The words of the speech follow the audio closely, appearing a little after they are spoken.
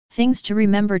Things to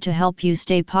remember to help you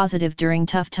stay positive during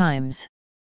tough times.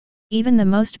 Even the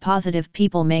most positive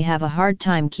people may have a hard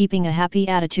time keeping a happy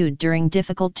attitude during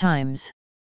difficult times.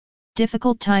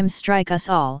 Difficult times strike us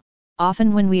all,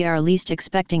 often when we are least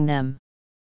expecting them.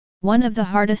 One of the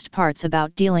hardest parts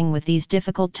about dealing with these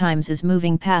difficult times is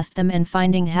moving past them and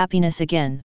finding happiness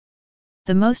again.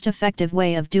 The most effective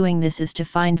way of doing this is to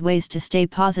find ways to stay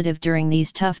positive during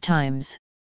these tough times.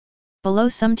 Below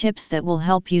some tips that will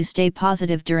help you stay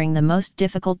positive during the most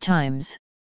difficult times.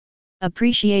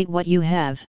 Appreciate what you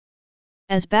have.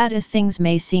 As bad as things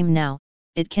may seem now,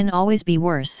 it can always be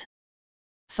worse.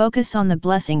 Focus on the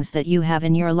blessings that you have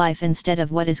in your life instead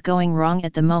of what is going wrong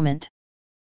at the moment.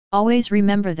 Always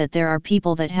remember that there are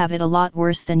people that have it a lot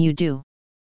worse than you do.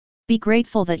 Be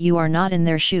grateful that you are not in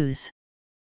their shoes.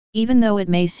 Even though it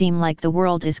may seem like the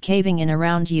world is caving in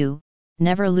around you,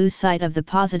 never lose sight of the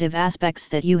positive aspects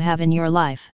that you have in your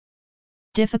life.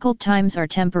 Difficult times are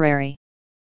temporary.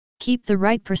 Keep the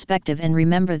right perspective and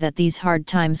remember that these hard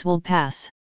times will pass.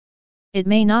 It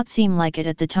may not seem like it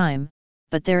at the time,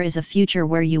 but there is a future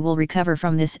where you will recover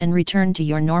from this and return to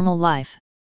your normal life.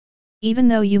 Even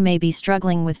though you may be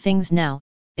struggling with things now,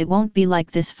 it won't be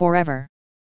like this forever.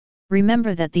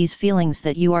 Remember that these feelings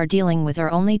that you are dealing with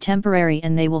are only temporary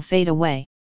and they will fade away.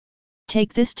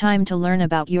 Take this time to learn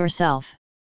about yourself.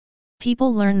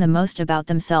 People learn the most about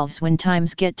themselves when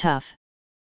times get tough.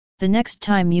 The next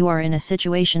time you are in a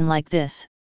situation like this,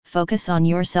 focus on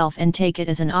yourself and take it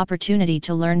as an opportunity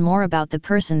to learn more about the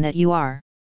person that you are.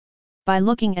 By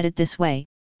looking at it this way,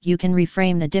 you can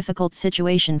reframe the difficult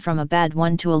situation from a bad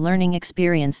one to a learning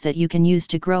experience that you can use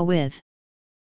to grow with.